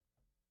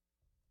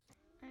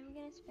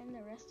gonna spend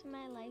the rest of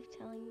my life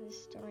telling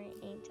this story,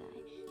 ain't I?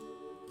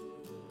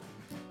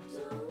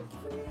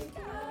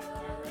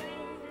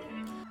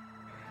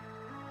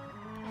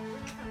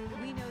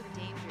 We know the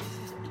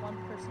dangers of one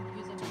person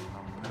using it.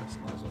 Pass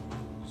muzzle.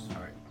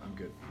 All right, I'm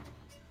good.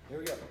 Here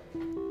we go.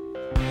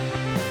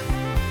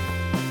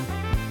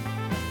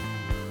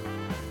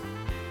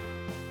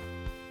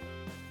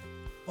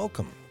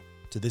 Welcome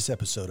to this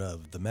episode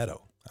of The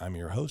Meadow. I'm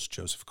your host,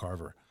 Joseph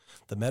Carver.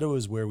 The Meadow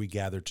is where we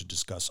gather to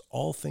discuss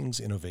all things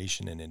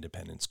innovation in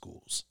independent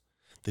schools.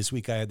 This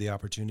week I had the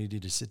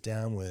opportunity to sit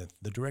down with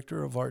the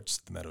Director of Arts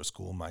at the Meadow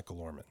School, Michael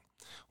Orman.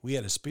 We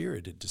had a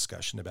spirited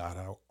discussion about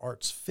how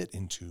arts fit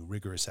into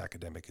rigorous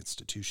academic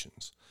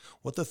institutions,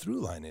 what the through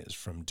line is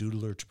from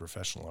doodler to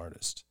professional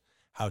artist,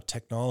 how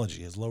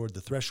technology has lowered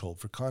the threshold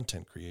for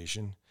content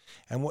creation,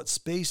 and what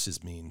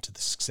spaces mean to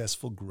the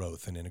successful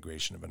growth and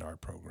integration of an art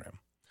program.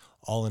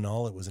 All in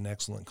all, it was an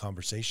excellent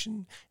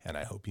conversation, and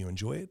I hope you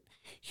enjoy it.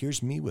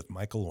 Here's me with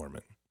Michael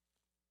Orman.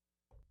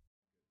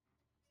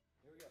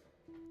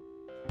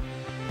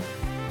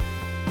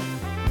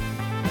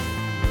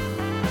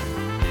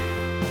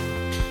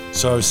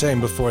 So I was saying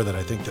before that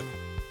I think that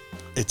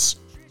it's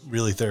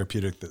really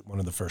therapeutic that one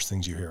of the first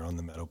things you hear on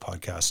the Meadow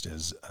podcast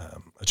is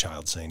a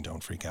child saying,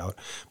 "Don't freak out."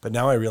 But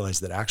now I realize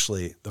that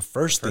actually the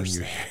first thing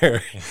you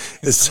hear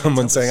is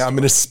someone saying, "I'm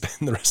going to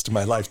spend the rest of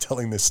my life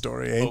telling this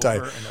story, ain't I?"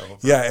 Over and over.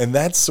 Yeah, and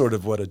that's sort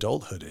of what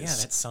adulthood is. Yeah,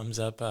 that sums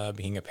up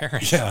being a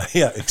parent.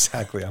 Yeah,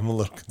 exactly. I'm a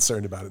little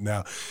concerned about it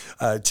now.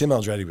 Tim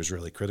Aldretti was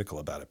really critical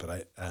about it,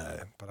 but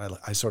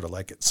I sort of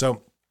like it.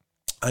 So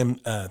I'm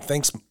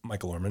thanks,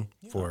 Michael Orman,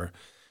 for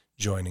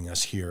joining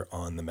us here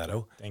on the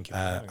Meadow. Thank you.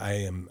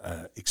 I am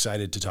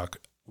excited to talk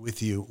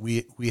with you.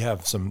 We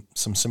have some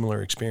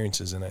similar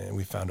experiences, and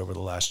we found over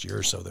the last year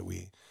or so that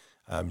we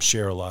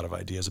share a lot of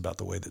ideas about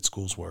the way that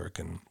schools work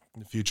and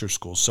the future of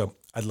schools. So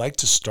I'd like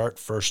to start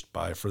first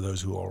by, for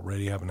those who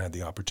already haven't had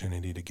the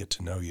opportunity to get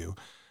to know you,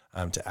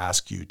 to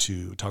ask you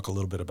to talk a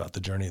little bit about the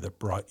journey that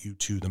brought you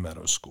to the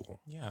Meadow School.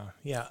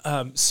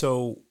 Yeah.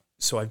 So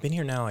I've been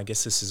here now. I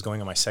guess this is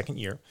going on my second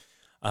year.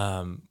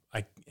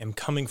 I am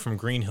coming from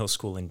Green Hill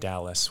School in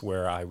Dallas,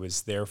 where I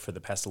was there for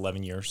the past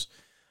 11 years,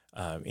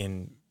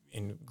 in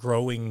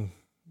growing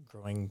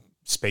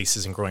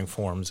spaces and growing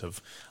forms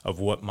of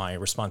what my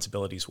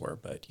responsibilities were.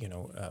 But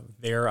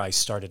there I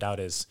started out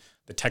as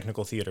the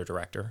technical theater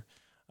director.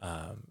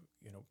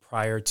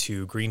 Prior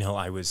to Green Hill,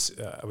 I was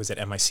at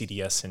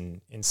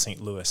MICDS in St.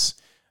 Louis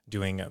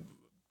doing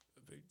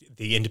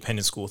the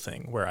independent school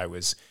thing, where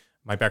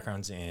my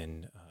background's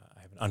in.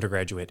 I have an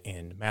undergraduate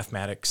in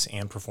mathematics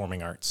and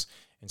performing arts.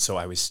 And so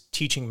I was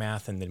teaching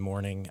math in the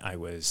morning, I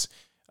was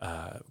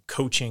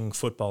coaching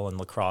football and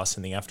lacrosse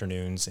in the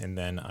afternoons, and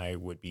then I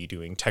would be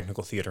doing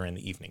technical theater in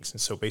the evenings.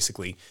 And so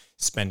basically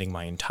spending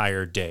my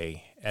entire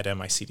day at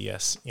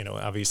MICDS.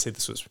 Obviously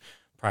this was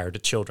prior to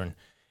children.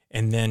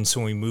 And then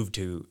so when we moved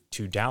to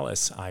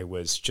Dallas, I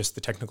was just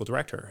the technical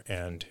director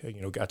and,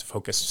 got to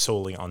focus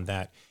solely on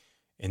that.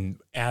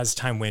 And as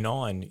time went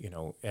on,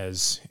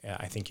 as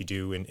I think you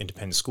do in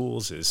independent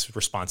schools, is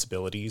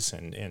responsibilities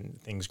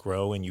and things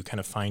grow and you kind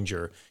of find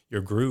your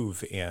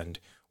groove. And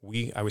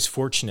I was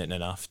fortunate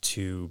enough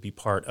to be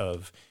part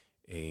of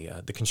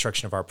the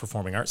construction of our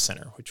Performing Arts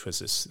Center, which was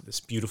this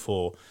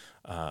beautiful,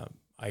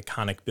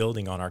 iconic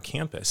building on our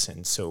campus.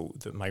 And so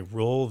my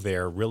role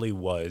there really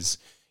was,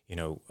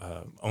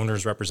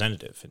 owner's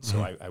representative. And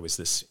so I was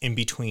this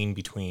in-between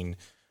between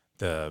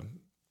the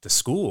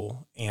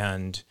school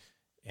and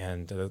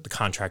the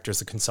contractors,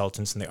 the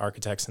consultants, and the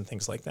architects, and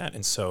things like that.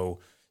 And so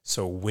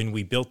when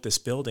we built this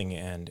building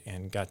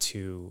and got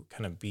to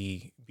kind of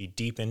be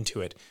deep into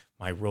it,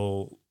 my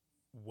role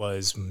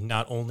was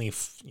not only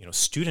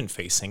student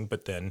facing,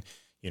 but then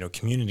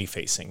community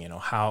facing.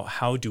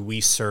 How do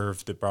we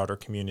serve the broader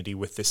community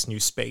with this new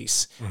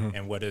space?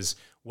 And what is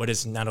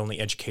not only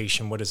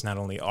education, what does not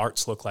only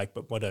arts look like,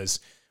 but what does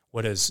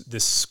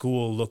this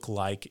school look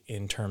like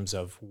in terms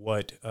of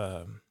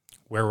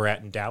where we're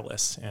at in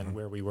Dallas and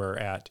where we were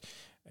at,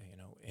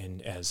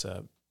 as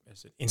an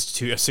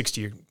institute, a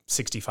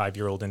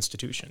 65-year-old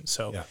institution.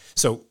 So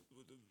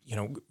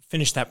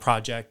finished that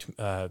project,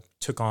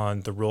 took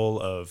on the role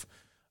of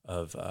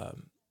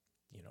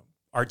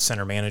art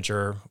center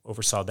manager,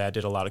 oversaw that,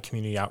 did a lot of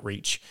community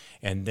outreach.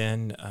 And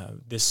then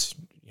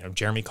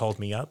Jeremy called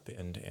me up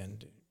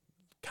and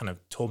kind of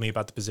told me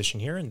about the position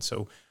here. And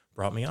so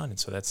brought me on. And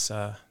so that's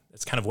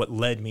kind of what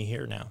led me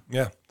here now.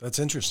 Yeah, that's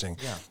interesting.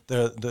 Yeah.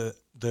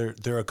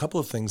 There are a couple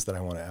of things that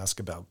I want to ask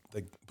about,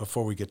 like,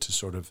 before we get to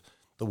sort of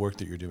the work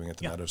that you're doing at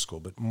the Meadow School.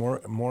 But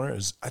more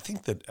is, I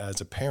think that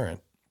as a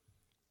parent,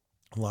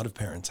 a lot of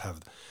parents have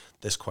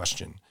this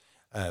question.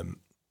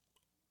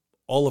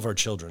 All of our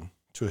children,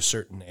 to a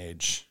certain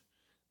age,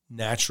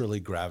 naturally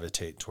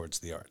gravitate towards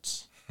the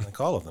arts.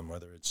 Like all of them,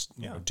 whether it's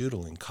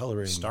doodling,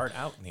 coloring. Start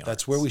out in the arts.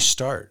 That's where we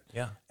start.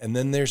 Yeah. And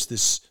then there's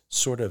this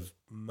sort of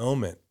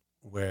moment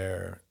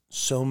where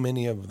so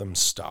many of them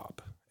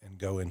stop and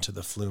go into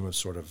the flume of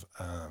sort of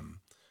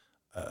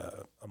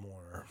a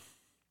more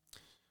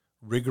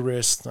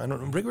rigorous.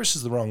 Rigorous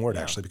is the wrong word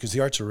actually, because the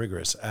arts are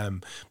rigorous.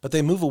 But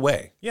they move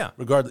away. Yeah.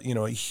 Regardless,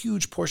 a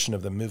huge portion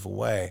of them move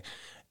away,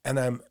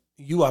 and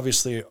you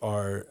obviously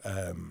are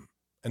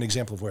an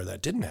example of where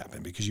that didn't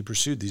happen, because you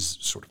pursued these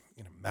sort of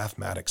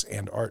mathematics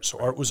and art. So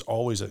art was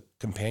always a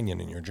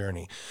companion in your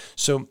journey.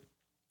 So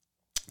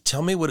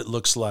tell me what it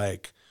looks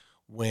like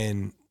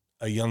when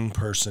a young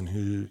person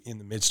who, in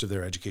the midst of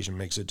their education,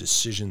 makes a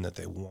decision that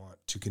they want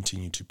to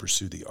continue to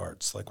pursue the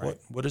arts. Like,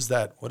 what does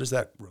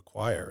that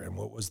require, and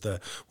what was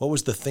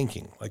the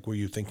thinking? Like, were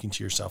you thinking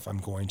to yourself, I'm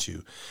going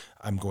to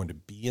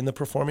be in the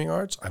performing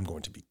arts, I'm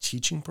going to be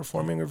teaching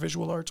performing or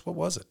visual arts? What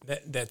was it?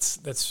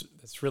 That's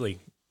really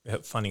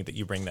funny that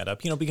you bring that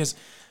up. Because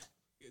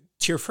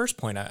to your first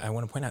point, I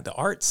want to point out the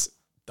arts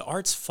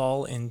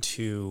fall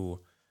into,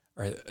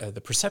 or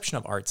the perception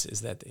of arts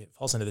is that it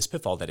falls into this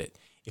pitfall that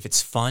if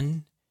it's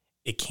fun,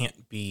 it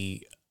can't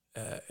be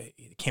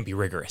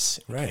rigorous.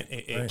 Right.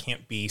 It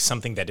can't be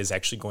something that is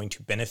actually going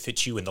to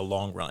benefit you in the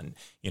long run.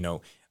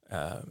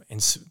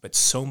 But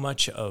so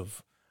much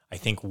of, I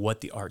think,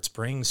 what the arts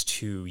brings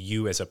to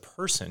you as a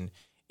person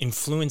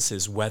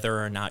influences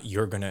whether or not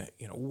you're going to,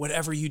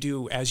 whatever you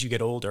do as you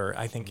get older,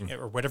 I think,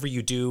 or whatever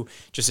you do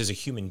just as a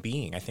human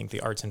being, I think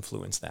the arts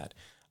influence that.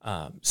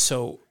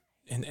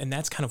 And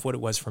that's kind of what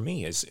it was for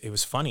me. Is it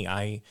was funny.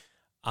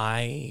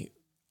 I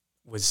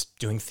was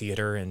doing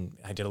theater, and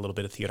I did a little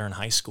bit of theater in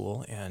high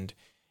school, and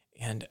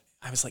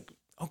I was like,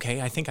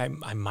 okay, I think I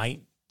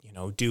might,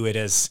 do it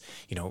as,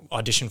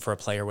 audition for a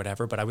play or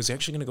whatever, but I was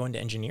actually going to go into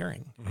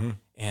engineering. Mm-hmm.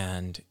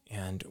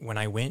 And when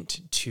I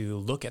went to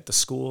look at the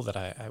school that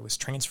I was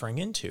transferring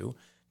into,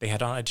 they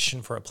had an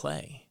audition for a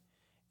play,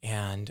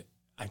 and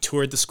I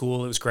toured the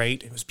school. It was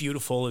great. It was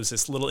beautiful. It was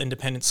this little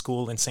independent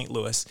school in St.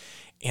 Louis,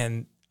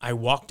 and I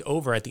walked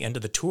over at the end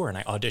of the tour and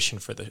I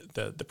auditioned for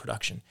the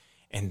production,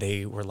 and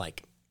they were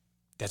like,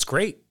 that's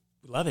great.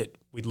 We love it.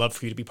 We'd love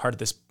for you to be part of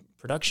this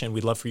production.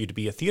 We'd love for you to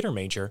be a theater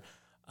major.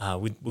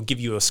 We'll give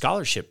you a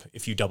scholarship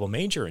if you double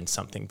major in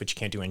something, but you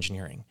can't do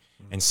engineering.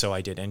 Mm-hmm. And so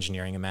I did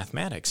engineering and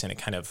mathematics, and it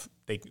kind of,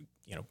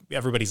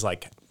 everybody's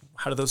like,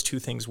 how do those two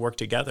things work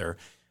together?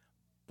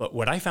 But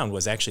what I found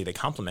was actually they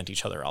complement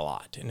each other a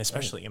lot. And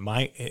especially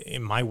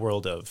in my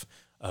world of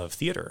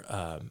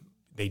theater,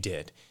 they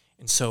did.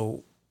 And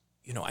so,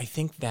 I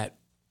think that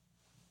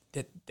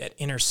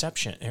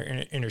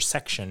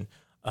intersection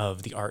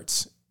of the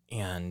arts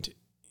and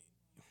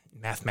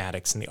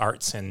mathematics and the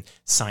arts and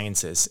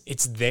sciences,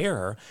 it's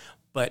there,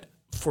 but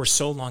for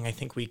so long, I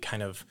think we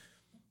kind of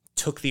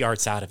took the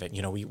arts out of it.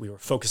 We were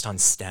focused on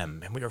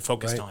STEM, and we were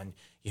focused on,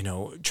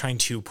 trying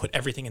to put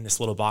everything in this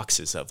little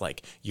boxes of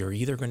like, you're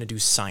either going to do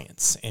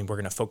science and we're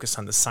going to focus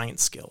on the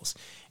science skills.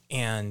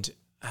 And,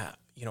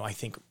 I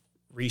think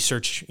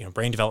research,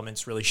 brain development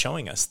is really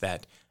showing us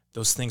that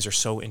those things are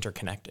so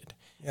interconnected.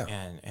 Yeah.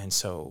 And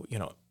so,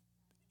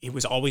 it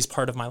was always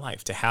part of my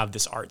life to have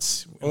this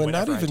arts. Well, and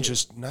not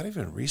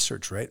even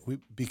research, right?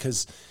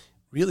 Because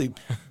really,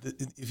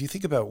 if you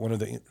think about one of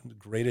the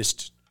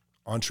greatest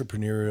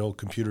entrepreneurial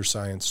computer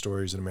science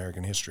stories in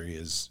American history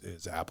is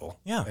Apple.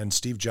 Yeah. And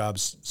Steve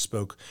Jobs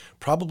spoke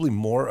probably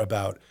more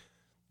about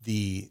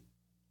the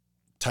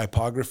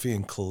typography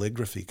and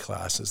calligraphy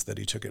classes that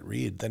he took at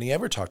Reed than he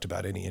ever talked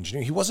about any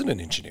engineering. He wasn't an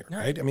engineer,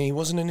 right? I mean, he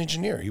wasn't an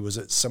engineer. He was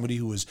somebody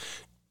who was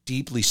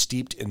deeply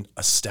steeped in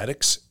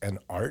aesthetics and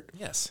art,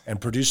 yes,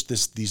 and produced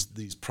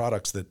these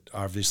products that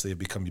obviously have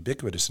become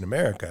ubiquitous in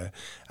America,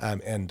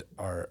 and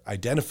are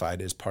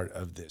identified as part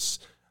of this,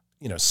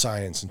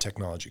 science and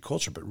technology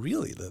culture. But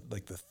really,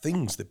 the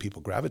things that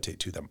people gravitate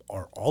to them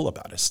are all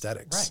about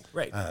aesthetics,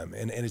 right.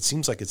 And it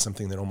seems like it's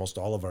something that almost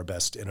all of our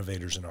best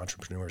innovators and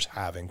entrepreneurs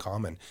have in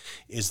common,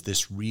 is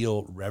this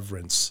real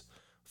reverence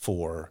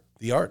for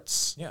the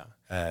arts. Yeah,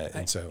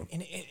 and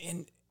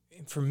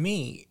for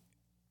me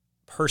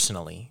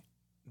personally,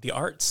 the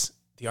arts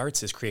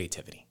is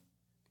creativity.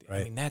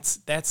 Right. I mean,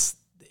 that's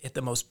at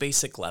the most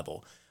basic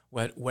level.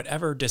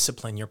 Whatever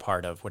discipline you're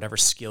part of, whatever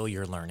skill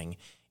you're learning,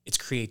 it's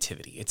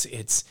creativity.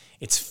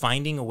 It's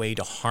finding a way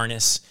to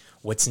harness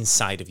what's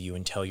inside of you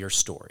and tell your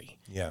story.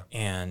 Yeah.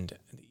 And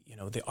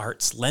the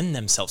arts lend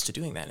themselves to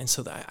doing that. And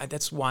so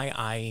that's why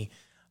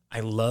I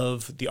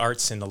love the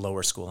arts in the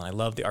lower school, and I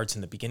love the arts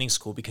in the beginning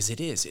school, because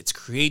it's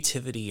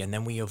creativity, and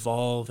then we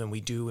evolve and we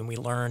do and we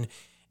learn.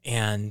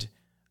 And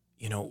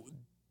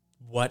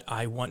what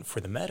I want for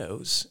the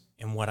Meadows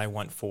and what I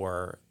want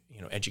for,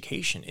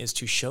 education is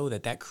to show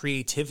that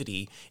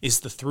creativity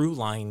is the through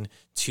line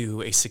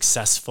to a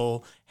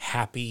successful,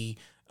 happy,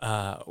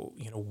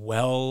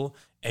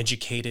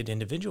 well-educated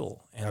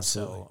individual. And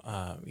Absolutely.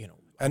 So,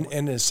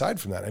 and aside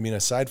from that,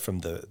 aside from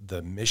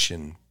the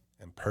mission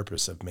and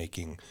purpose of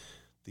making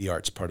the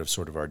arts part of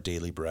sort of our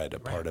daily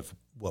bread, part of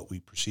what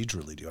we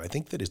procedurally do, I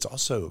think that it's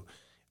also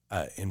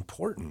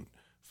important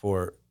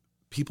for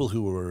people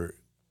who were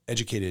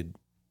educated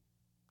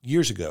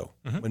years ago,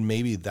 when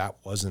maybe that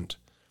wasn't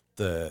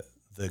the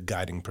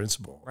guiding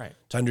principle, right,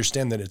 to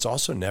understand that it's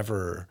also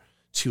never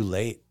too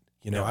late.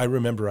 I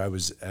remember I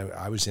was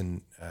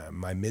in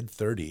my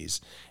mid-30s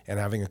and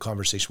having a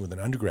conversation with an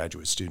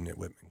undergraduate student at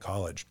Whitman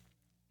College,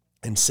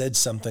 and said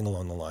something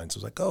along the lines. I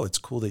was like, oh, it's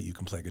cool that you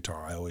can play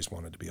guitar. I always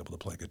wanted to be able to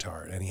play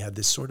guitar. And he had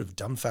this sort of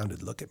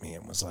dumbfounded look at me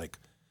and was like,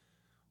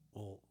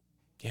 well,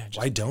 Yeah.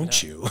 why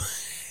don't you?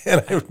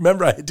 And I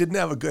remember I didn't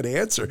have a good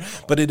answer,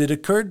 but it had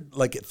occurred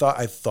like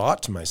I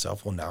thought to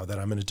myself, well, now that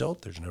I'm an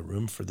adult, there's no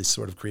room for this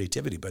sort of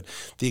creativity. But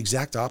the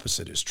exact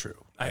opposite is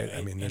true.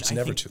 I mean, it's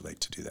never too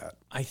late to do that.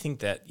 I think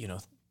that,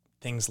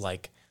 things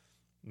like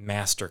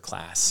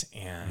Masterclass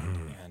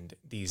and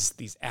these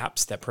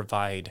apps that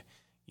provide,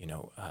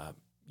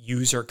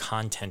 user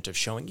content of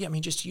showing,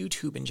 just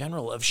YouTube in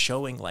general of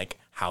showing like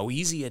how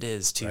easy it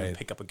is to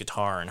pick up a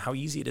guitar and how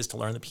easy it is to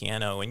learn the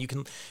piano. And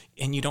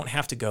you don't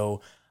have to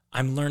go,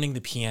 I'm learning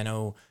the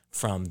piano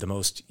from the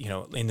most,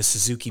 in the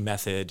Suzuki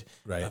method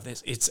of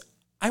this.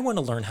 I want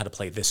to learn how to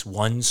play this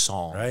one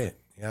song. Right.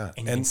 Yeah.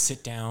 And you can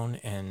sit down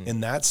and... In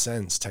that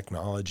sense,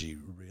 technology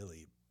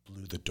really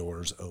blew the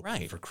doors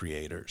open for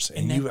creators.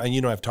 And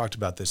then, I've talked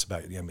about this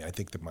I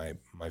think that my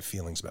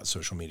feelings about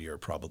social media are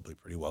probably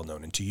pretty well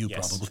known, and to you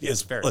probably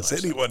as well as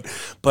anyone.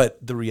 So. But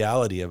the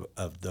reality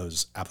of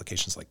those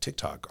applications like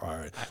TikTok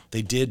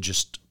they did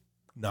just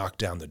knock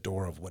down the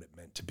door of what it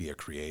meant to be a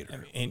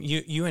creator. And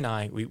you and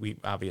I, we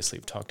obviously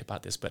have talked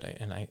about this, but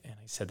I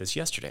said this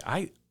yesterday.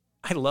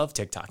 I love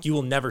TikTok. You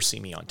will never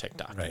see me on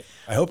TikTok. Right.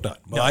 I hope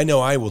not. Well, I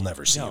know I will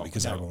never see you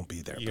because I won't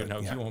be there. You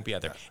won't be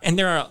out there. And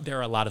there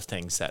are a lot of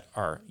things that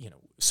are,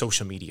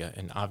 social media,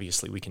 and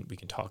obviously we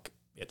can talk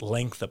at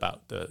length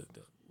about the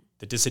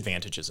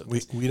disadvantages of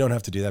this. We don't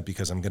have to do that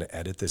because I'm going to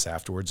edit this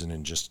afterwards and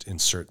then just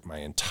insert my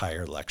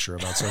entire lecture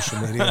about social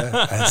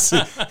media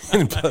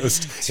in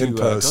post.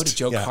 Go to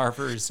Joe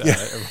Carver's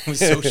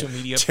social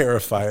media.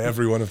 Terrify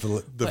every one of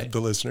the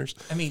listeners.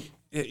 I mean,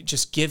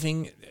 just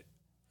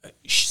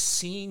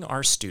seeing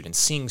our students,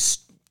 seeing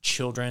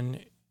children,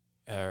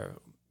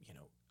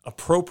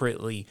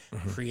 appropriately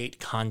create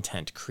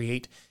content,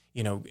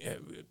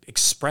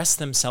 express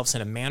themselves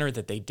in a manner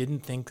that they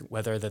didn't think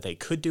whether that they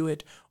could do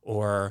it,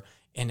 or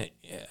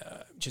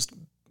just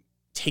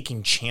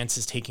taking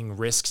chances, taking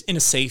risks in a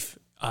safe,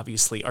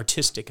 obviously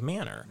artistic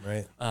manner.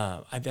 Right.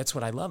 That's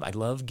what I love. I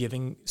love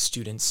giving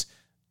students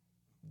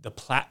the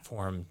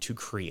platform to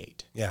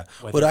create. Yeah.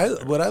 What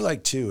I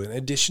like too, in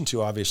addition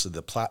to obviously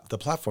the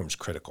platform's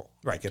critical.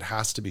 Right. Like it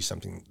has to be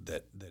something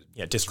that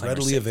is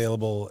readily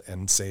available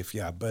and safe.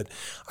 Yeah. But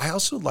I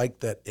also like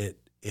that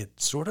it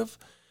sort of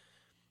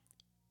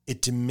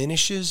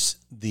diminishes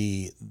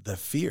the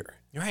fear.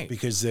 Right.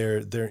 Because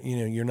they're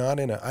you're not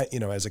in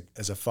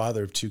as a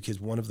father of two kids,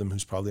 one of them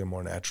who's probably a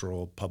more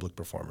natural public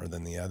performer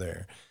than the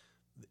other.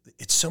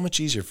 It's so much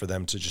easier for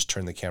them to just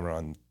turn the camera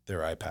on their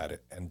iPad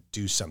and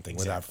do something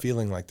without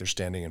feeling like they're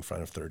standing in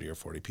front of 30 or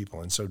 40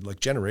 people. And so like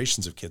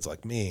generations of kids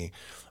like me,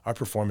 our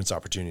performance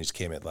opportunities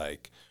came at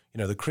like,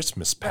 the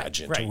Christmas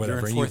pageant or whatever.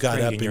 You're in fourth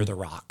grade and you're the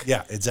rock.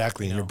 Yeah,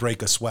 exactly. And you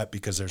break a sweat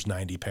because there's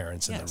 90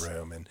 parents in the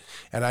room.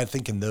 And I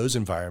think in those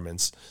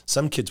environments,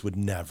 some kids would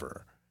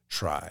never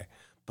try.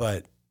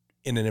 But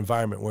in an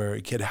environment where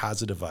a kid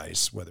has a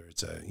device, whether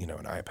it's an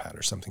iPad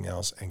or something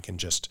else, and can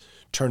just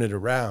turn it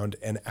around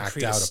and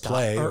act out a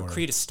play or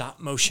create a stop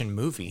motion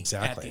movie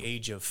at the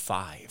age of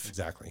 5.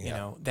 Exactly.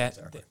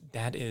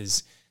 That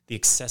is the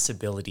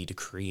accessibility to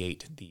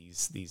create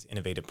these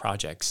innovative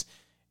projects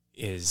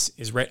is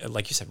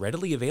like you said,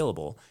 readily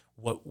available.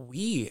 What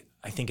we,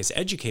 I think, as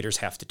educators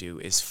have to do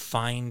is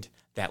find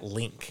that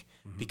link,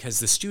 because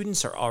the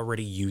students are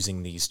already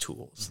using these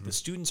tools. The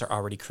students are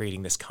already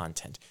creating this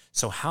content.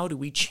 So how do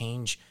we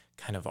change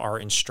kind of our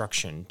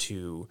instruction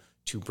to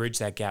bridge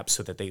that gap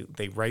so that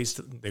they rise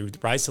to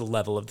the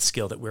level of the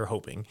skill that we're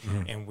hoping,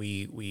 and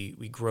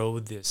we grow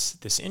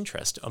this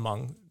interest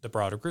among the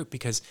broader group?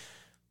 Because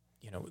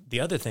the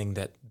other thing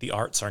that the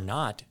arts are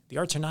not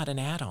an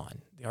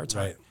add-on. The arts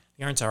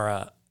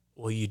are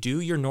you do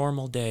your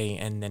normal day,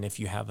 and then if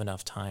you have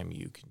enough time,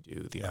 you can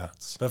do the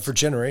arts. But for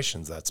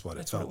generations, that's what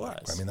it felt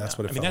like. I mean, that's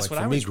what it felt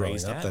like for me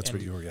growing up. That's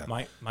what you were. Yeah.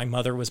 My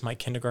mother was my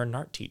kindergarten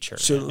art teacher.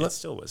 So it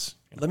still was.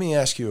 Let me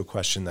ask you a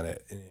question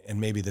and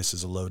maybe this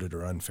is a loaded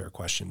or unfair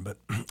question, but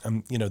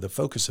the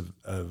focus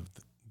of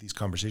these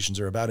conversations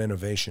are about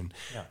innovation.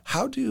 Yeah.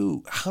 How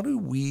do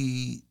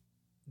we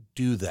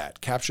do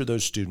that? Capture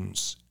those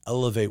students,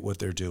 elevate what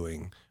they're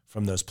doing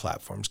from those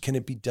platforms. Can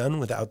it be done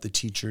without the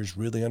teachers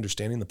really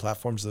understanding the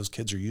platforms those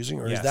kids are using,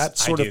 or is that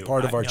sort of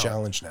part of our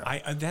challenge now?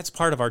 That's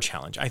part of our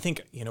challenge. I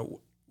think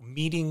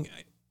meeting.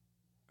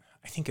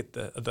 I think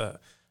the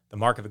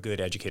mark of a good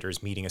educator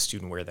is meeting a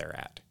student where they're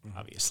at.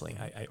 Obviously,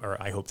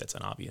 I hope that's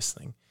an obvious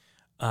thing.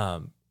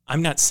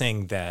 I'm not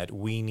saying that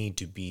we need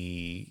to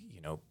be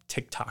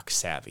TikTok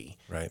savvy.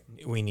 Right.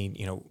 We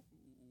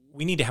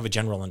need to have a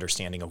general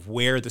understanding of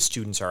where the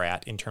students are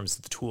at in terms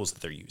of the tools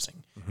that they're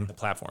using, the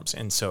platforms.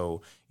 And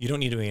so you don't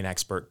need to be an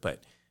expert,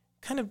 but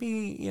kind of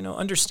be,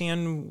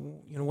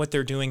 understand, what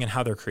they're doing and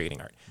how they're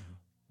creating art.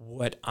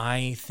 What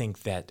I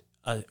think that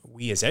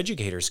we as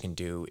educators can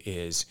do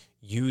is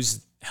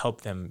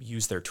help them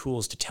use their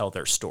tools to tell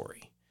their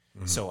story.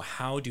 So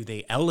how do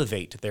they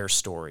elevate their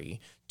story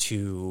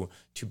to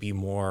be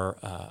more,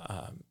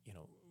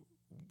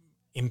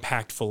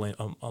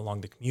 impactful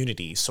along the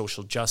community,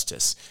 social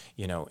justice,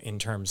 in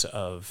terms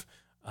of,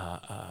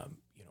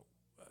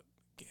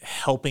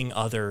 helping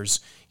others,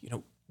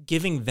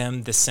 giving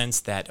them the sense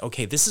that,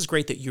 okay, this is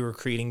great that you are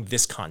creating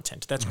this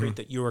content. That's great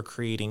that you are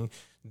creating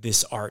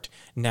this art.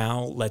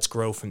 Now let's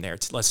grow from there.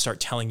 Let's start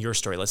telling your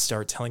story. Let's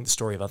start telling the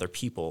story of other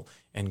people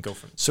and go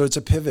from there. So it's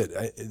a pivot.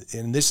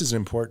 And this is an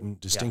important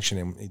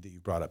distinction that you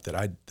brought up that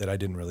I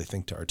didn't really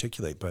think to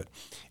articulate, but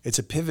it's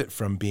a pivot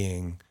from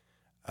being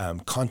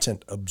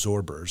content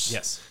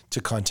absorbers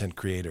to content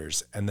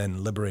creators, and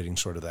then liberating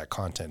sort of that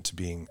content to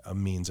being a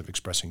means of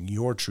expressing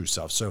your true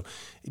self. So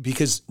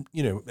because,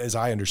 as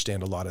I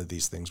understand a lot of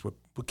these things, what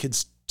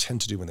kids tend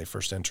to do when they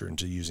first enter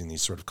into using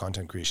these sort of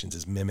content creations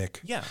is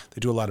mimic. Yeah. They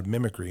do a lot of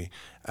mimicry,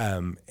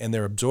 and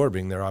they're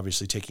absorbing, they're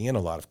obviously taking in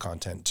a lot of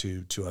content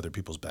to other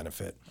people's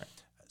benefit. Right.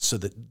 So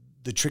that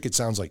the trick, it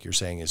sounds like you're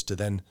saying, is to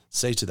then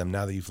say to them,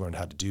 now that you've learned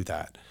how to do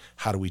that,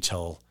 how do we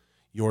tell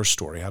your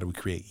story? How do we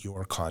create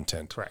your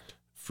content? Correct.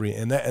 Free.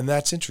 And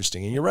that's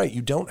interesting. And you're right.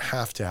 You don't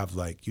have to have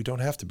you don't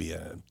have to be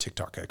a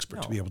TikTok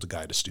expert to be able to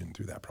guide a student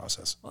through that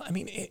process. Well, I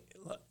mean,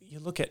 you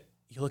look at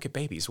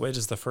babies. What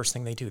is the first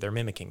thing they do? They're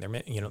mimicking.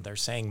 They're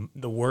saying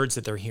the words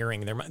that they're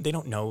hearing. They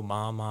don't know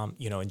mom,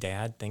 and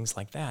dad, things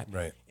like that.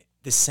 Right.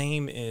 The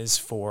same is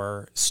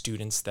for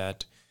students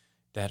that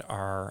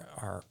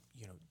are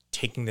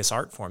taking this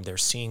art form. They're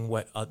seeing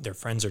what their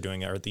friends are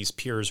doing or these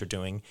peers are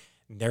doing.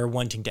 They're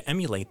wanting to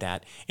emulate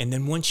that. And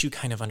then once you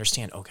kind of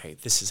understand, okay,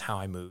 this is how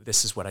I move,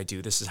 this is what I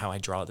do, this is how I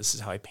draw, this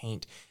is how I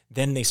paint,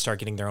 then they start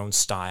getting their own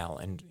style,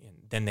 and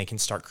then they can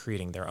start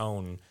creating their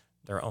own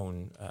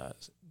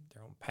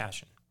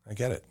passion. I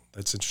get it.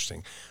 That's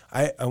interesting.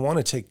 I want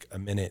to take a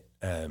minute.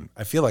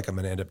 I feel like I'm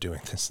going to end up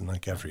doing this in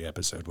like every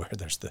episode where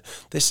there's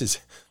this is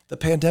the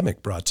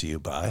pandemic brought to you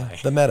by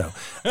The Meadow.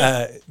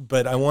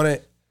 But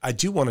I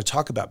do want to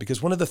talk about,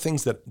 because one of the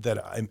things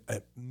that I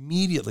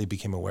immediately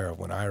became aware of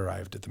when I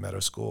arrived at the Meadow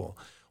School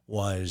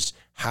was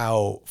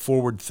how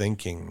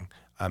forward-thinking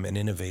and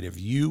innovative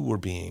you were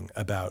being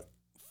about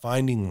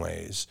finding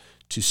ways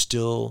to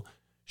still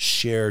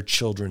share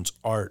children's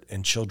art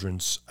and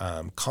children's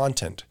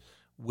content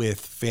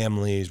with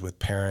families, with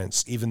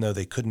parents, even though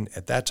they couldn't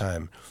at that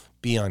time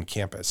be on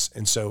campus.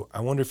 And so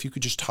I wonder if you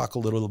could just talk a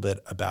little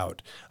bit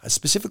about,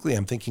 specifically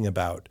I'm thinking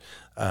about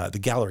the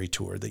gallery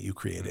tour that you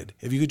created.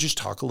 If you could just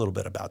talk a little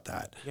bit about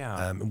that,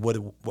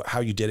 how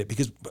you did it,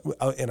 because,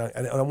 I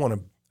don't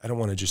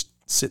want to just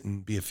sit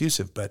and be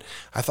effusive, but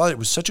I thought it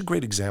was such a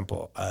great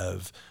example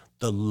of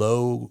the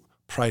low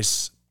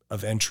price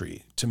of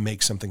entry to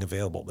make something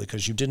available,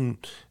 because you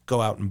didn't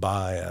go out and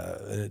buy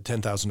a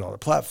 $10,000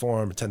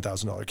 platform, a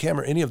 $10,000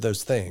 camera, any of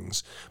those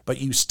things, but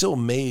you still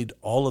made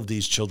all of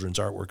these children's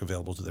artwork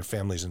available to their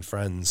families and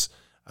friends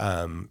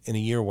in a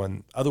year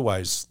when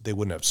otherwise they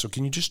wouldn't have. So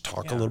can you just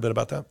talk a little bit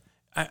about that?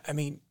 I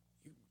mean,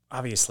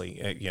 obviously,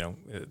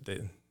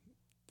 the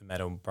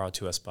Meadow brought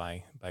to us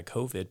by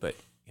COVID, but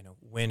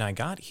when I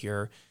got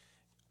here,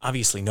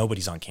 obviously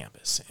nobody's on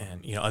campus,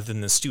 and other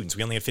than the students,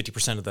 we only have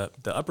 50% of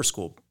the upper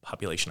school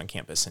population on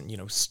campus,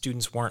 and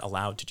students weren't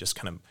allowed to just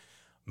kind of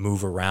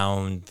move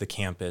around the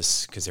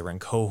campus because they were in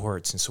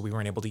cohorts, and so they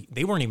weren't able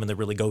to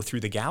really go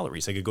through the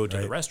galleries. They could go to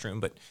the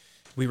restroom, but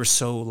we were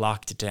so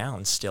locked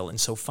down still. And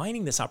so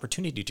finding this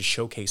opportunity to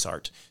showcase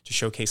art, to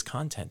showcase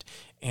content,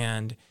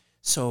 and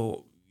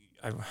so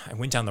I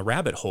went down the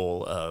rabbit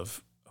hole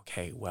of,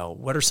 okay, well,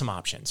 what are some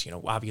options?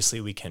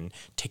 Obviously we can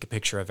take a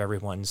picture of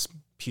everyone's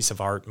piece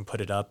of art and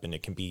put it up, and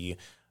it can be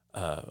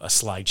a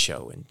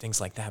slideshow and things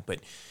like that.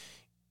 But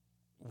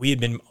we had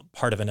been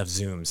part of enough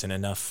Zooms and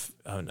enough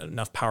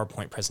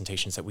PowerPoint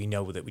presentations that we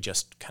know that we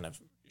just kind of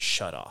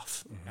shut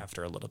off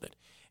after a little bit.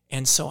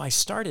 And so I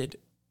started,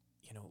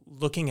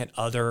 looking at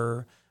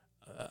other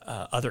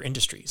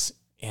industries.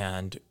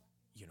 And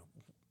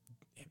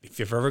if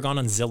you've ever gone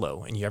on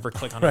Zillow and you ever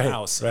click on a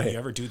house and you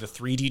ever do the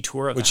 3D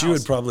tour of the house. Which you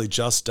had probably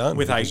just done.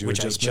 Which I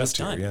just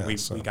done. Yeah,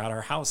 we got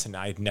our house, and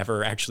I'd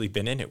never actually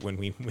been in it when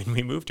we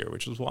moved here,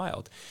 which was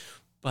wild.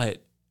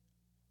 But,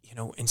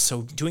 and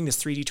so doing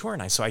this 3D tour,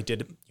 and I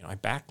did, I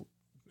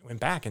went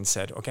back and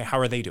said, okay, how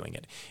are they doing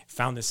it?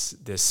 Found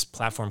this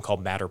platform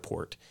called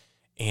Matterport,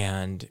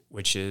 and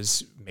which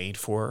is made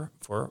for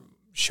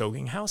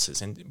showing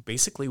houses. And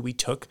basically we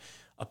took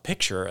a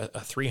picture, a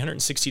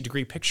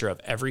 360-degree picture of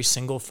every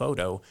single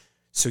photo.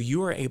 So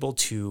you are able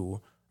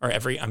to, or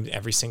every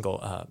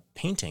single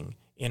painting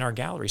in our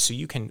gallery. So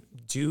you can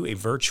do a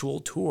virtual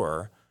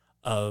tour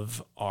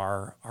of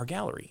our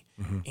gallery.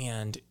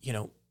 And,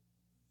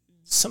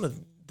 some of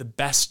the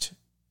best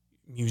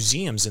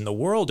museums in the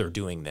world are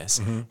doing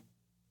this,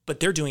 but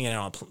they're doing it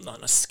on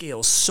a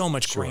scale so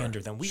much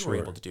grander than we were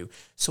able to do.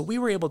 So we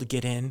were able to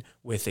get in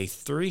with a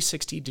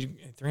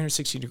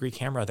 360-degree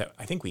camera that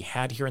I think we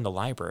had here in the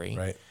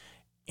library,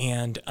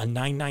 and a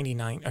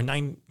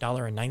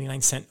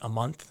 $9.99 a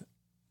month,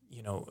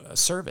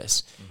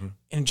 service.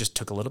 And it just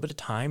took a little bit of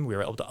time. We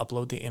were able to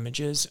upload the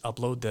images,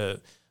 upload the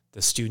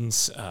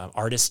student's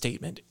artist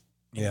statement.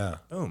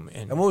 Boom.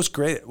 And what was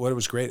great,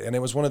 and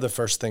it was one of the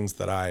first things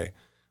that I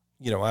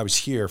I was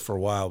here for a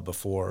while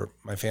before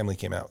my family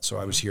came out. So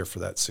I was here for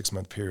that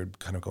 6-month period,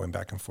 kind of going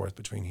back and forth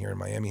between here and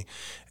Miami.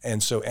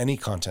 And so any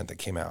content that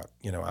came out,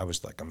 I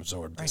was like, I'm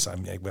absorbed. Right.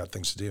 I've got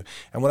things to do.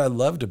 And what I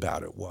loved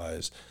about it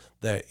was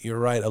that you're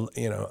right,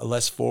 a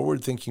less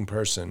forward-thinking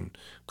person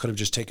could have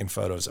just taken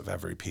photos of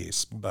every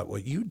piece. But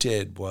what you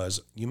did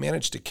was you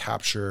managed to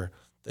capture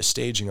the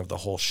staging of the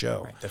whole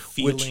show, right. The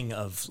feeling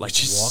of like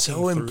which is walking so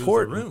through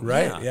important, the room.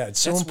 right? Yeah, it's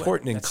so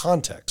important in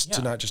context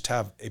to yeah. not just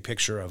have a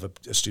picture of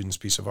a student's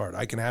piece of art.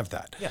 I can have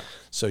that. Yeah.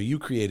 So you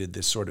created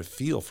this sort of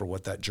feel for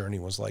what that journey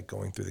was like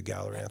going through the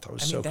gallery. I thought it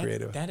was so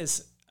creative. That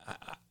is,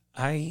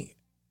 I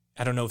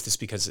don't know if this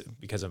because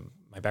of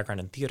my background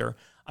in theater.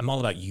 I'm all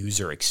about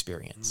user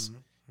experience,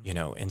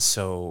 and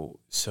so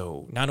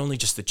not only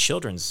just the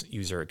children's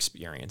user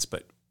experience,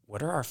 but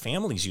what are our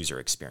families'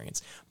 user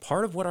experience?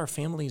 Part of what our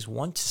families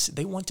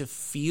they want to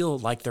feel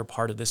like they're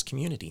part of this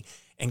community.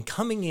 And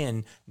coming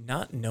in,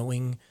 not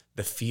knowing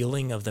the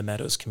feeling of the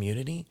Meadows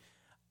community,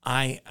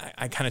 I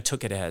kind of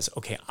took it as,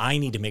 okay, I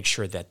need to make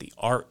sure that the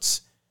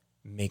arts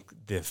make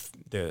the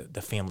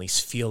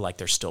families feel like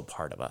they're still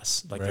part of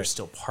us, like they're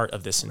still part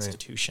of this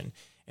institution. Right.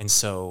 And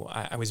so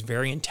I was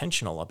very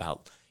intentional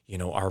about,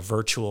 our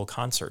virtual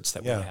concerts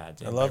that we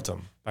had. I loved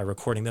them. By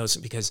recording those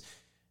because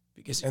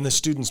and the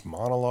students'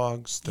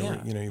 monologues, put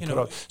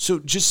out. So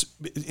just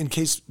in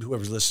case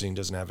whoever's listening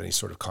doesn't have any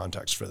sort of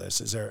context for this,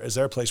 is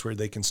there a place where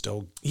they can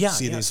still see these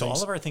things? So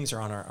all of our things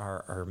are on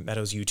our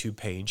Meadows YouTube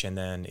page, and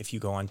then if you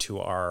go onto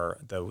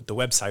the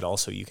website,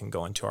 also you can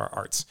go into our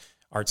arts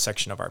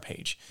section of our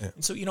page. Yeah.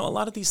 And so a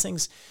lot of these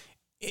things,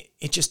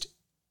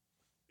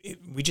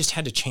 we just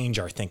had to change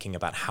our thinking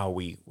about how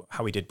we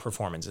did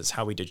performances,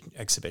 how we did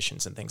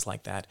exhibitions, and things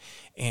like that,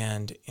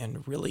 and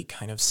really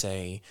kind of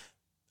say,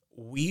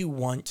 we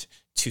want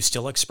to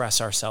still express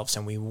ourselves,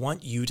 and we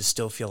want you to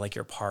still feel like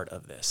you're part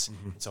of this.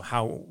 Mm-hmm. So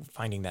how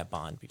finding that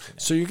bond between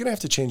that. So you're going to have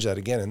to change that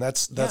again. And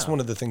that's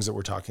one of the things that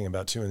we're talking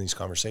about too in these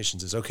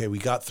conversations is, okay, we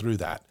got through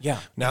that. Yeah.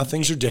 Now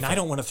things are different. And I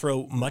don't want to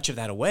throw much of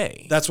that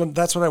away. That's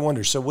what I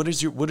wonder. So what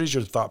is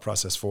your thought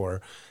process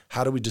for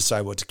how do we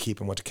decide what to keep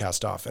and what to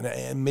cast off?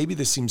 And maybe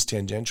this seems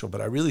tangential, but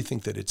I really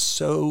think that it's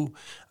so,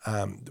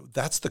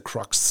 that's the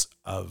crux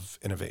of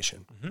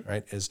innovation,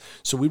 right?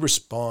 So we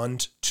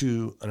respond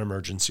to an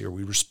emergency or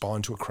we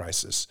respond to a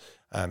crisis.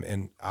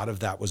 And out of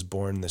that was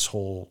born this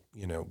whole,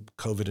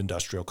 COVID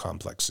industrial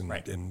complex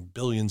and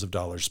billions of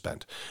dollars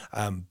spent.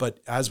 But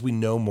as we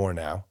know more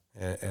now,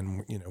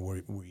 and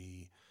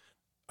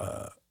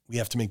we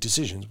have to make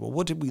decisions. Well,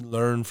 what did we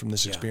learn from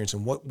this experience,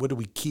 and what do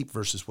we keep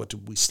versus what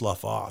did we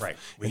slough off? Right.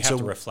 We have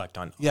to reflect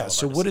on. Yeah.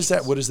 So what is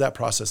that? What does that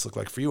process look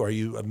like for you? Are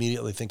you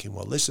immediately thinking,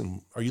 well,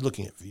 listen, are you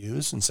looking at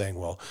views and saying,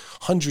 well,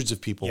 hundreds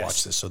of people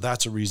watch this, so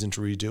that's a reason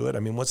to redo it? I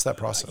mean, what's that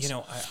process?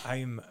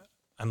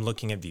 I'm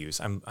looking at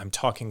views. I'm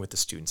talking with the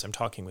students. I'm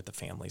talking with the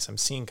families. I'm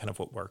seeing kind of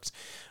what works.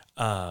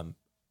 I'm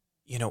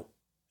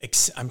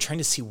trying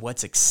to see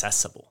what's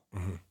accessible.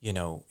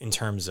 In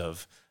terms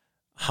of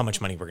how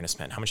much money we're going to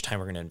spend, how much time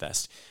we're going to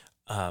invest.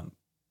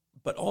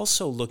 But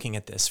also looking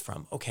at this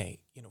from,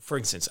 for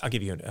instance, I'll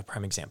give you a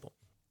prime example.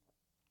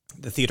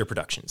 The theater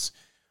productions.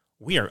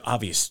 We are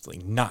obviously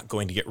not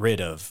going to get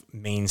rid of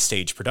main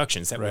stage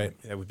productions.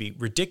 That would be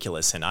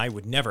ridiculous, and I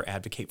would never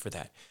advocate for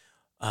that.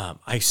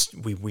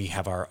 We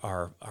have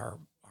our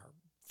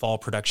fall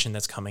production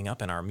that's coming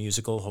up, and our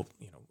musical.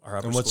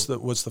 And what's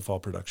the fall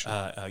production?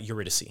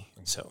 Eurydice.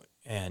 So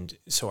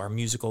our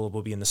musical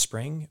will be in the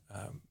spring.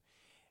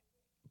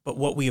 But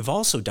what we have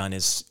also done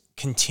is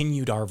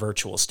continued our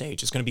virtual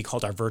stage. It's going to be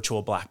called our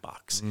virtual black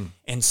box.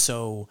 And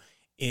so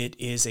it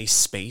is a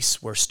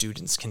space where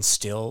students can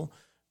still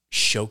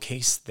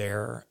showcase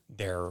their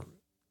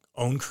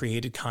own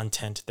created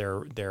content,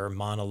 their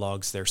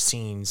monologues, their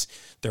scenes,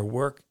 their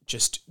work,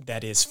 just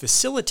that is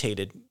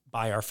facilitated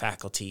by our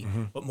faculty,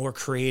 but more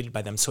created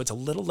by them. So it's a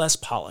little less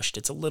polished.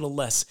 It's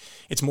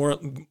more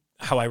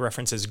how I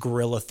reference as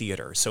guerrilla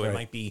theater. So it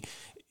might be,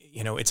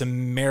 it's a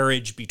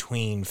marriage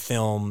between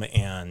film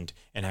and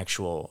an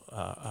actual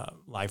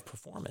live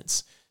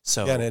performance.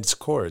 So and at its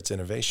core, it's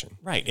innovation.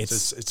 Right.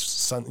 It's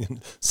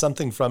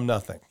something from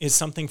nothing. It's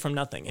something from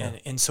nothing. Yeah.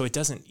 And so it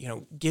doesn't,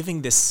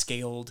 giving this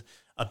scaled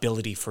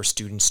ability for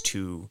students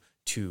to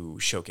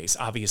showcase,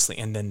 obviously.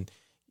 And then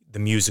the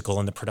musical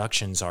and the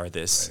productions are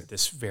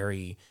this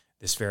very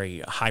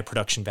high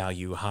production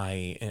value,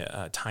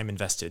 high time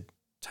invested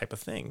type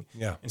of thing.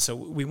 Yeah. And so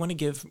we want to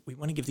give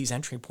these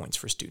entry points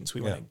for students.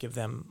 We want to give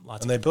them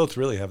lots. And they both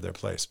really have their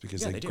place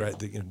because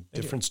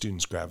different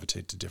students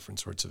gravitate to different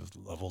sorts of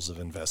levels of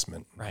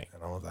investment, and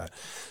all of that.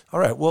 All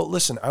right. Well,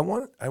 listen, I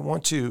want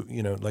to,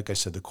 like I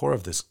said, the core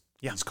of these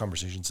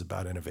conversations is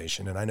about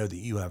innovation, and I know that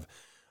you have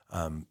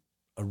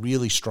a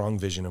really strong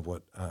vision of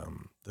what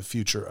the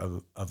future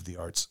of the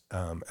arts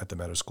at the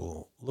Meadows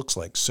School looks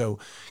like. So,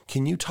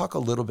 can you talk a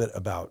little bit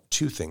about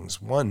two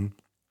things? One,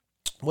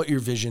 what your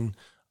vision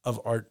of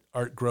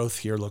art growth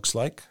here looks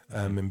like,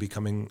 and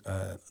becoming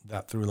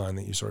that through line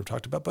that you sort of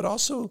talked about, but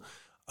also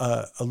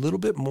a little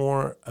bit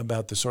more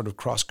about the sort of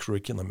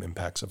cross-curriculum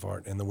impacts of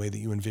art and the way that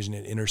you envision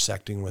it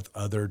intersecting with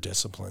other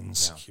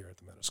disciplines here at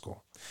the Meadow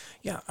School.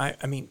 Yeah,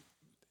 I mean,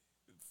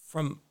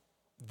 from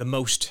the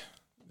most,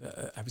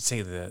 I would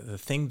say the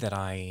thing that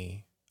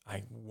I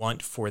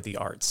want for the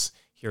arts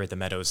here at the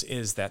Meadows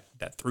is that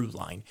through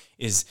line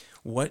is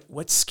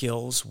what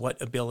skills,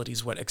 what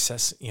abilities, what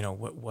access,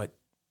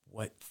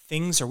 what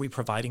things are we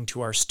providing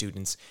to our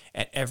students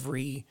at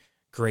every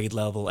grade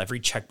level, every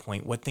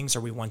checkpoint? What things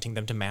are we wanting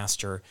them to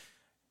master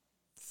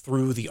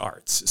through the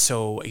arts?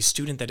 So a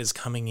student that is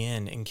coming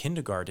in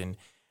kindergarten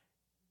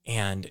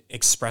and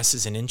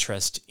expresses an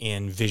interest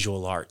in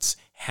visual arts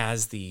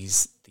has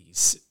these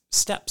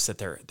steps that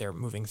they're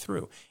moving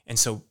through. And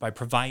so by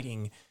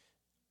providing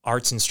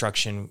arts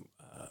instruction,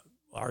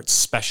 arts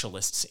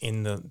specialists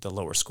in the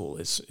lower school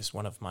is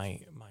one of my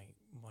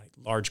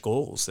large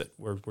goals that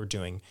we're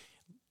doing.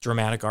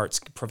 Dramatic arts,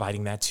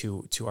 providing that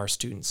to our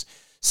students.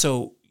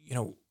 So,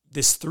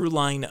 this through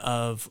line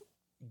of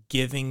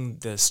giving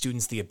the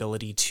students the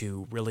ability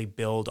to really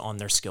build on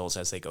their skills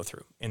as they go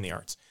through in the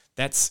arts.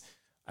 That's,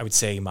 I would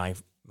say, my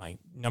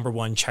number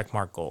one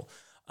checkmark goal.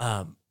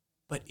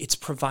 But it's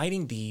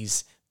providing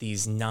these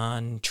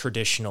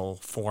non-traditional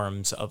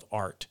forms of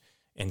art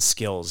and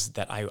skills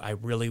that I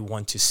really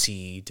want to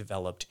see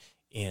developed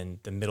in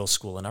the middle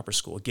school and upper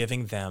school,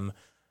 giving them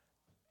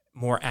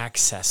more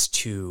access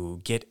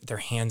to get their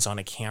hands on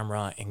a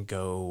camera and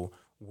go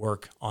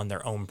work on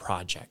their own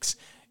projects.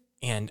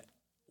 And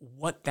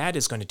what that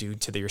is going to do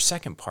to your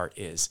second part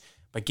is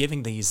by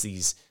giving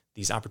these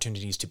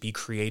opportunities to be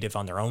creative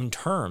on their own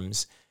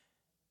terms,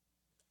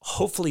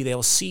 hopefully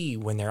they'll see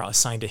when they're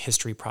assigned a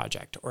history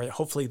project, or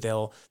hopefully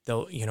they'll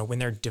when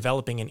they're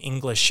developing an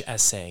English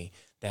essay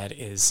that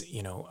is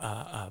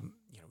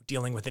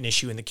dealing with an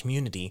issue in the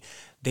community,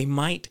 they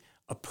might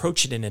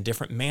approach it in a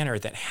different manner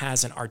that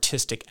has an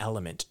artistic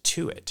element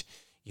to it,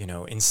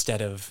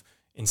 instead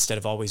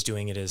of always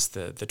doing it as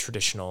the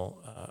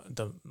traditional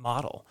the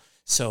model.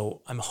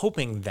 So I'm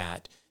hoping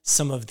that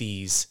some of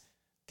these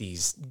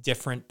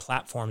different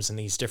platforms and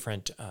these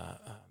different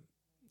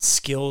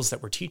skills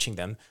that we're teaching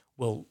them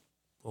will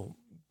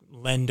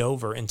lend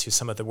over into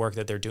some of the work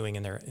that they're doing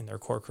in their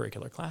core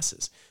curricular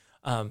classes.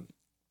 One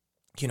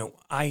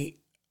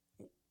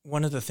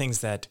of the things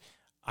that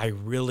I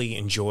really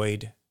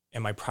enjoyed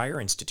in my prior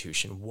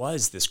institution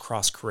was this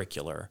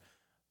cross-curricular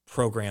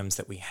programs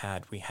that we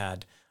had. We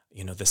had,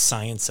 the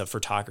science of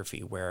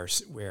photography where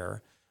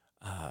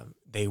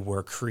they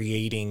were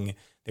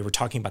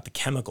talking about the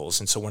chemicals.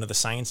 And so one of the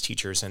science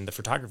teachers and the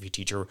photography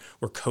teacher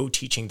were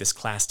co-teaching this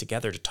class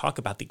together to talk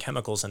about the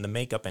chemicals and the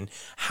makeup and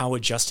how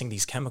adjusting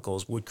these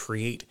chemicals would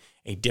create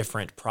a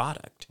different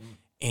product.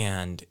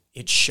 And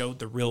it showed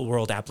the real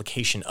world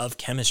application of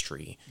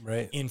chemistry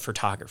in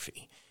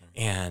photography.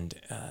 And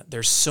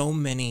there's so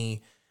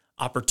many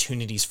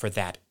opportunities for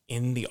that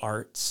in the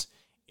arts.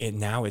 And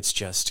now it's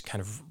just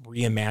kind of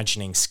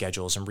reimagining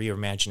schedules and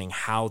reimagining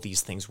how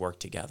these things work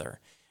together.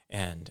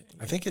 And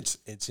I think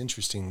it's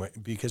interesting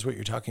because what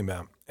you're talking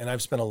about, and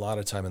I've spent a lot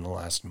of time in the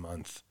last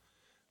month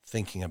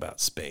thinking about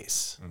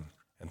space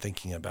and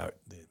thinking about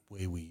the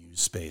way we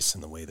use space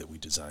and the way that we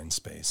design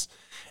space.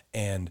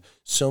 And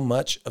so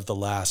much of the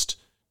last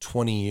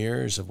 20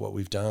 years of what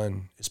we've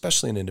done,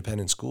 especially in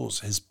independent schools,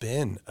 has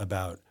been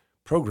about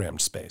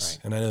programmed space.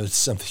 Right. And I know it's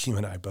something you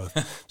and I both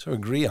sort of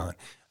agree on.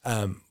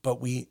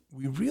 But we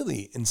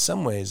really, in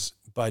some ways,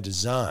 by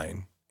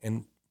design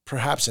and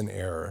perhaps an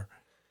error,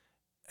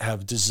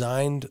 have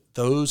designed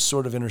those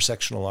sort of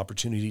intersectional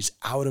opportunities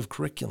out of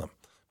curriculum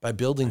by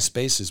building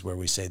spaces where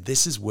we say,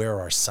 this is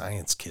where our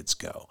science kids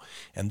go,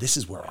 and this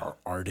is where our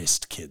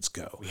artist kids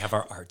go. We have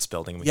our arts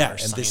building, we have our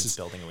science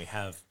building, and we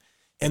have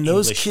and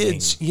those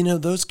kids,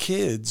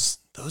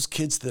 those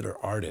kids that are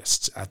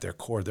artists at their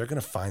core, they're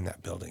going to find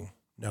that building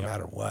no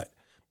matter what.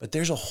 But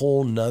there's a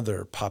whole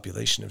nother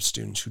population of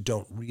students who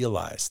don't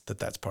realize that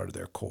that's part of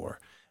their core,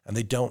 and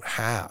they don't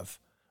have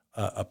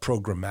a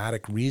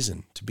programmatic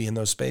reason to be in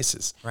those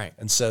spaces. Right.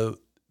 And so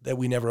that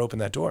we never open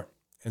that door.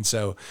 And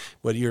so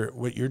what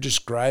you're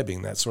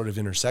describing, that sort of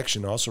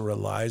intersection, also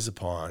relies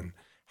upon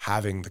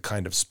having the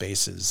kind of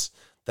spaces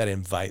that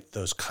invite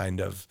those kind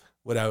of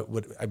what I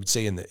would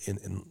say in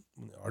the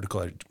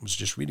article I was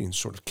just reading,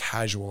 sort of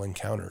casual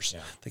encounters.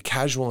 Yeah. The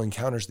casual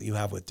encounters that you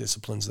have with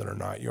disciplines that are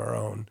not your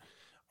own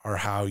are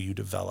how you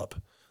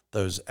develop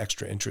those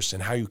extra interests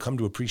and how you come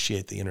to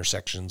appreciate the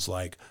intersections,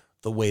 like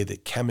the way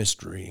that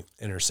chemistry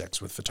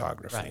intersects with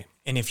photography. Right.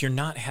 And if you're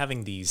not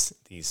having these,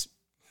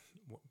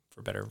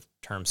 for better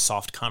terms,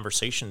 soft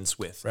conversations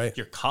with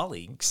your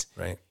colleagues,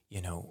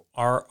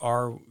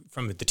 are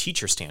from the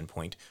teacher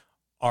standpoint,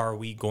 are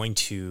we going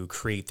to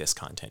create this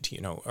content?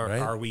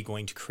 Are we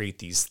going to create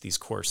these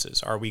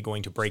courses? Are we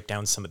going to break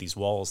down some of these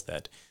walls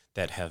that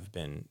have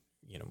been,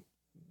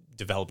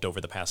 developed over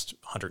the past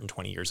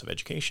 120 years of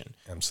education?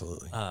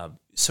 Absolutely.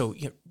 So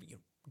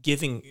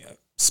giving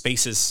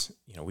spaces,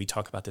 we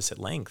talk about this at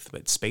length,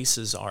 but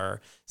spaces are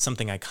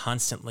something I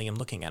constantly am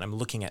looking at. I'm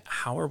looking at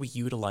how are we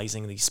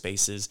utilizing these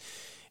spaces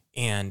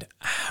and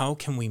how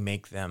can we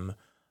make them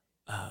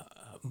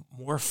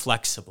more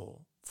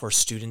flexible for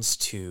students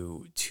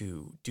to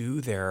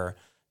do their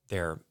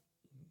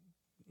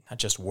not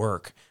just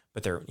work,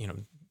 but their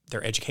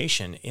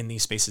education in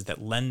these spaces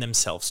that lend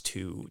themselves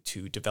to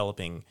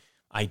developing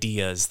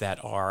ideas that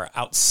are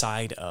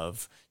outside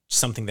of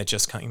something that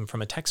just came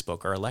from a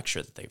textbook or a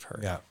lecture that they've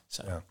heard. Yeah.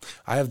 So Yeah.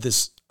 I have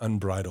this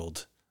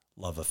unbridled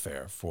love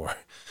affair for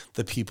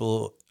the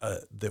people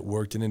that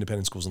worked in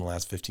independent schools in the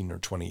last 15 or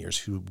 20 years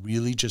who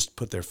really just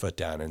put their foot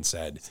down and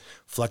said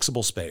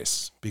flexible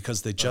space,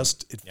 because they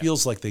just, it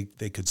feels like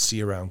they could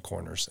see around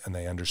corners and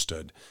they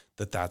understood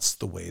that that's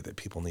the way that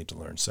people need to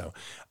learn. So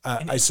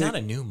and it's not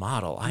a new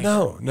model.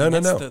 No.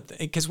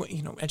 Because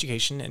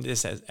education and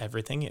this as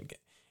everything,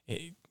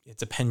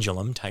 it's a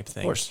pendulum type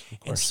thing. Of course.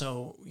 And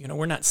so,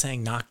 we're not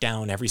saying knock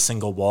down every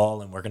single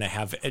wall and we're going to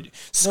have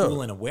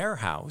school in a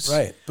warehouse.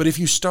 Right. But if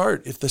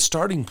the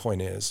starting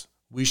point is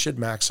we should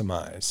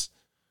maximize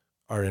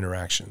our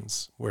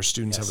interactions where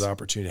students have the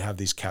opportunity to have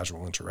these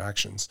casual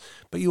interactions,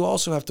 but you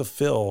also have to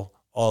fill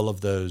all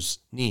of those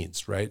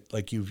needs, right?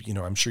 Like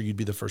I'm sure you'd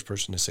be the first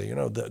person to say,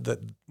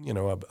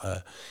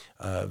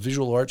 a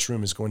visual arts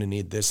room is going to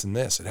need this and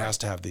this. It has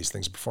to have these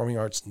things. Performing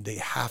arts, they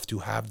have to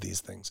have these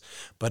things.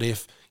 But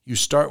if you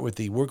start with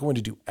we're going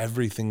to do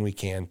everything we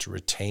can to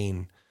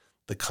retain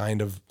the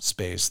kind of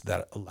space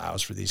that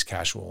allows for these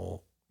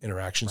casual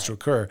interactions to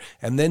occur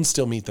and then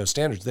still meet those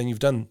standards, then you've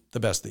done the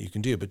best that you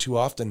can do. But too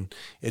often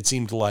it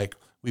seemed like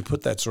we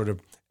put that sort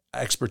of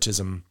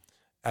expertism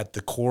at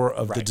the core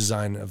of the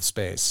design of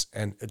space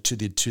and to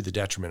the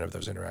detriment of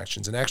those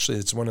interactions. And actually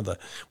it's one of the,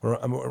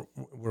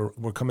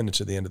 we're coming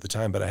into the end of the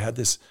time, but I had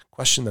this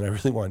question that I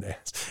really wanted to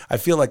ask. I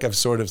feel like I've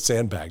sort of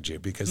sandbagged you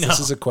because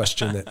this is a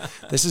question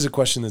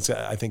that's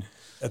I think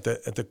at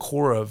the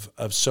core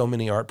of so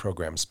many art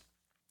programs.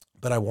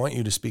 But I want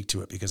you to speak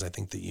to it because I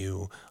think that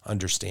you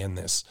understand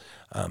this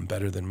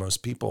better than most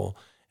people,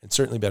 and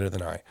certainly better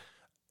than I.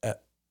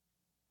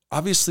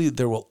 Obviously,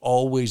 there will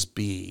always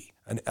be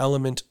an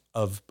element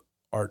of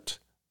art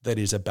that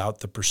is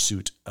about the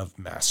pursuit of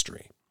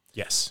mastery.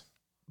 Yes.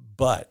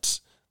 But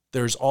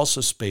there's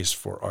also space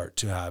for art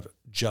to have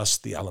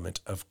just the element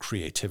of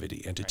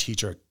creativity and to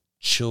teach our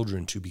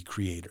children to be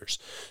creators.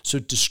 So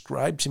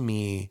describe to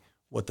me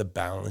what the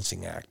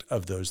balancing act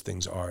of those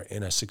things are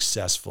in a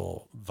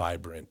successful,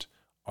 vibrant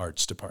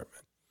arts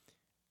department.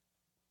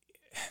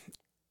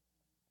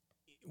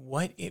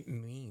 What it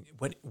means,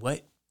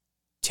 what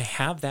to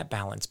have that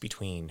balance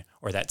between,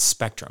 or that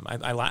spectrum.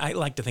 I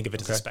like to think of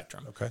it as a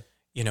spectrum. Okay.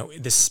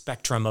 The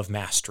spectrum of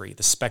mastery,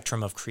 the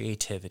spectrum of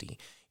creativity,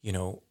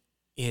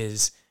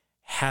 is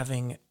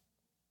having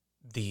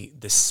the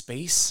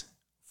space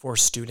for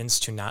students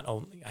to not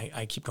only,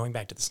 I keep going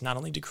back to this, not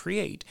only to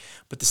create,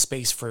 but the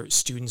space for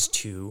students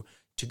to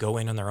go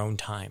in on their own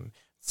time,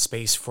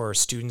 space for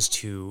students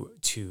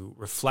to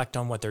reflect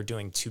on what they're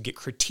doing, to get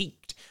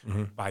critiqued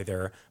by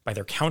their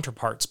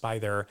counterparts, by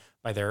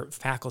their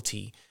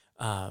faculty,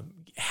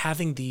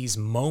 having these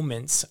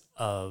moments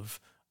of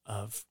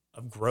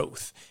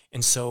growth.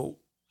 And so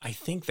I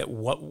think that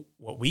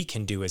what we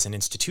can do as an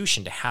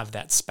institution to have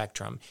that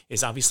spectrum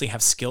is obviously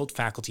have skilled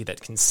faculty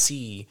that can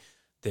see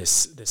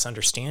this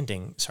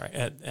understanding,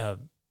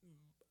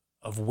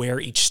 of where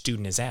each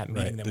student is at,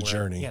 meeting them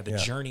journey. The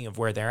journey of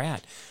where they're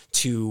at,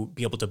 to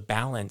be able to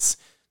balance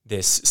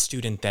this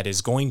student that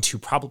is going to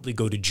probably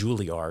go to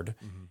Juilliard,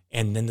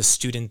 and then the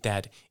student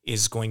that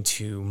is going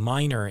to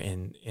minor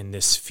in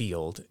this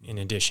field in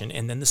addition,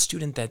 and then the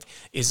student that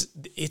it's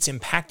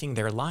impacting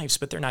their lives,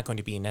 but they're not going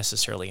to be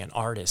necessarily an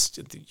artist,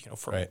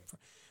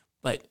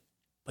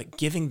 but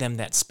giving them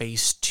that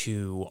space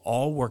to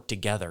all work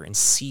together and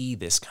see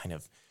this kind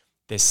of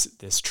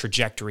this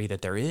trajectory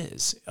that there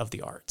is of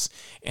the arts.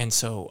 And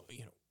so,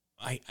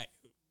 I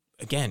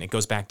again, it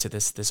goes back to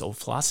this old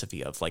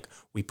philosophy of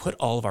we put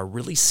all of our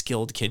really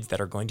skilled kids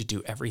that are going to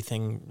do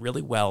everything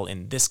really well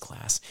in this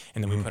class,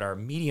 and then we put our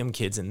medium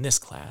kids in this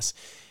class.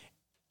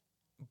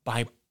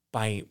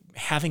 By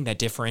having that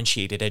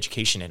differentiated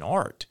education in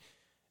art,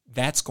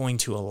 that's going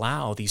to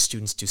allow these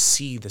students to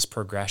see this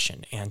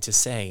progression and to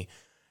say,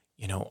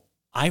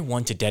 I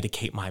want to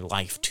dedicate my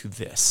life to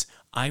this.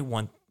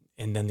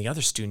 And then the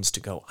other students to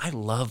go, I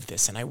love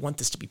this and I want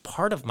this to be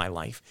part of my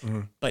life,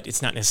 but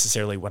it's not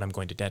necessarily what I'm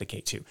going to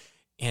dedicate to.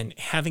 And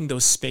having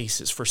those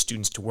spaces for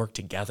students to work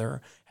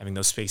together, having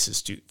those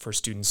spaces for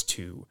students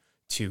to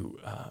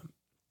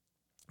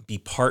be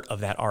part of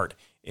that art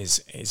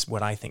is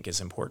what I think is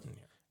important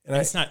here. And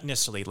it's not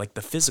necessarily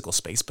the physical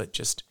space, but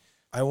just...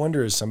 I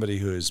wonder, as somebody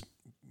who is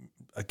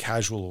a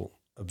casual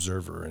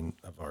observer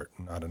of art,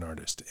 not an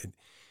artist,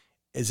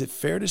 is it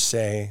fair to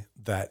say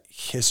that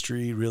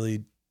history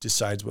really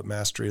decides what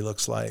mastery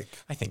looks like?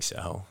 I think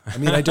so. I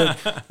mean,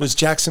 was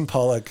Jackson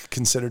Pollock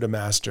considered a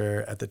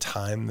master at the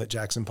time that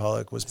Jackson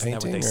Pollock was painting?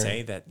 Isn't that what they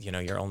say, that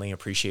you're only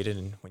appreciated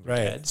when you're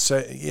dead?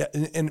 So yeah,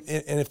 and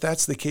if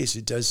that's the case,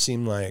 it does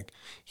seem like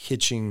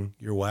hitching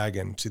your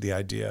wagon to the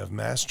idea of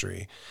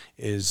mastery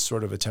is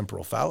sort of a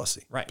temporal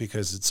fallacy, right?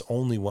 Because it's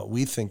only what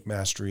we think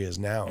mastery is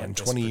now, and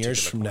 20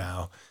 years from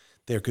now,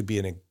 there could be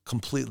a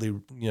completely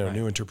Right.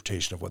 new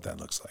interpretation of what that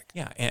looks like.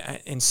 Yeah.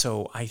 And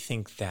so I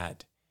think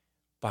that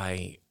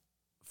by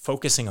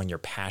focusing on your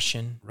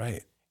passion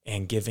Right.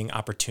 and giving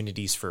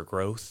opportunities for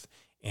growth,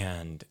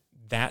 and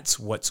that's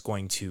what's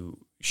going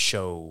to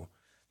show,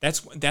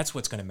 that's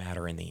what's going to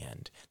matter in the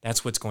end.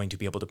 That's what's going to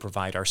be able to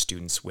provide our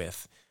students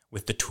with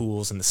the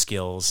tools and the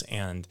skills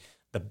and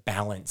the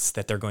balance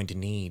that they're going to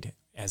need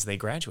as they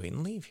graduate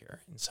and leave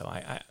here. And so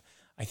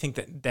I think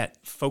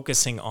that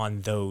focusing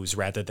on those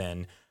rather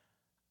than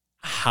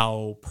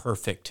how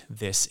perfect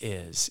this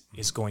is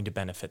going to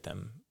benefit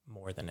them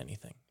more than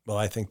anything. Well,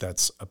 I think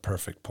that's a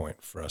perfect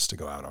point for us to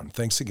go out on.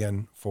 Thanks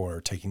again for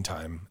taking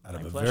time out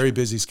of My a pleasure. very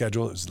busy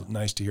schedule. It was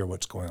nice to hear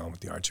what's going on with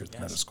the arts here at the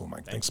Yes. Meadow School,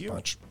 Mike. Thank Thanks you. a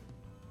bunch.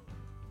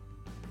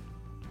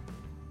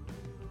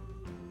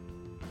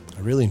 I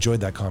really enjoyed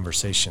that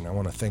conversation. I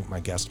want to thank my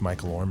guest,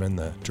 Michael Orman,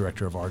 the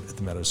Director of Art at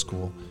the Meadow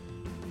School,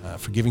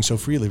 for giving so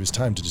freely of his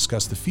time to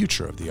discuss the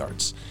future of the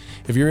arts.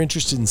 If you're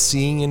interested in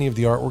seeing any of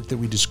the artwork that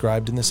we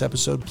described in this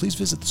episode, please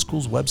visit the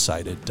school's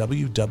website at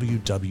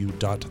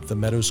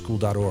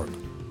www.themeadowschool.org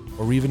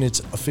or even its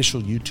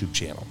official YouTube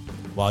channel.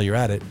 While you're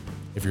at it,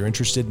 if you're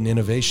interested in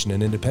innovation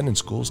in independent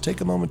schools,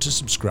 take a moment to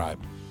subscribe.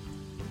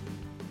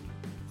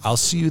 I'll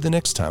see you the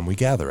next time we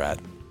gather at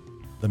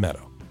The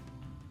Meadow.